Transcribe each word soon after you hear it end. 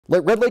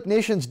Red Lake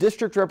Nation's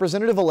district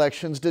representative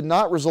elections did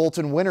not result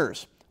in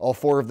winners. All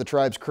 4 of the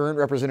tribe's current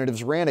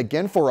representatives ran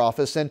again for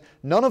office, and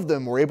none of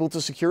them were able to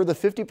secure the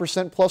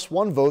 50% plus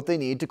 1 vote they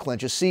need to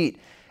clinch a seat.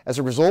 As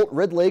a result,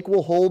 Red Lake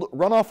will hold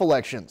runoff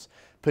elections.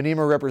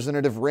 Panema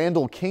Representative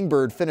Randall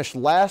Kingbird finished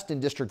last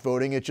in district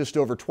voting at just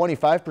over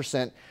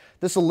 25%.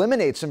 This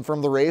eliminates him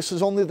from the race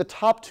as only the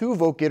top 2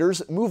 vote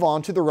getters move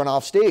on to the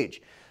runoff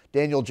stage.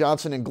 Daniel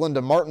Johnson and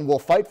Glenda Martin will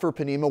fight for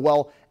Panema,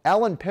 while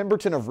Alan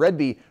Pemberton of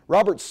Redby,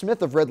 Robert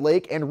Smith of Red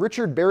Lake, and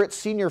Richard Barrett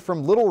Sr.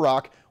 from Little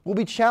Rock will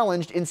be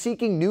challenged in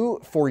seeking new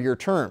 4-year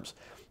terms.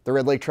 The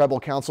Red Lake Tribal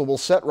Council will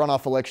set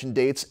runoff election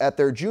dates at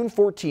their June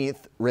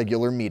 14th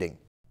regular meeting.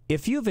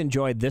 If you've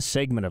enjoyed this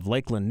segment of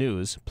Lakeland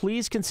News,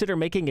 please consider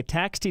making a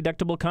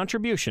tax-deductible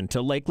contribution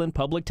to Lakeland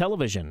Public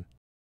Television.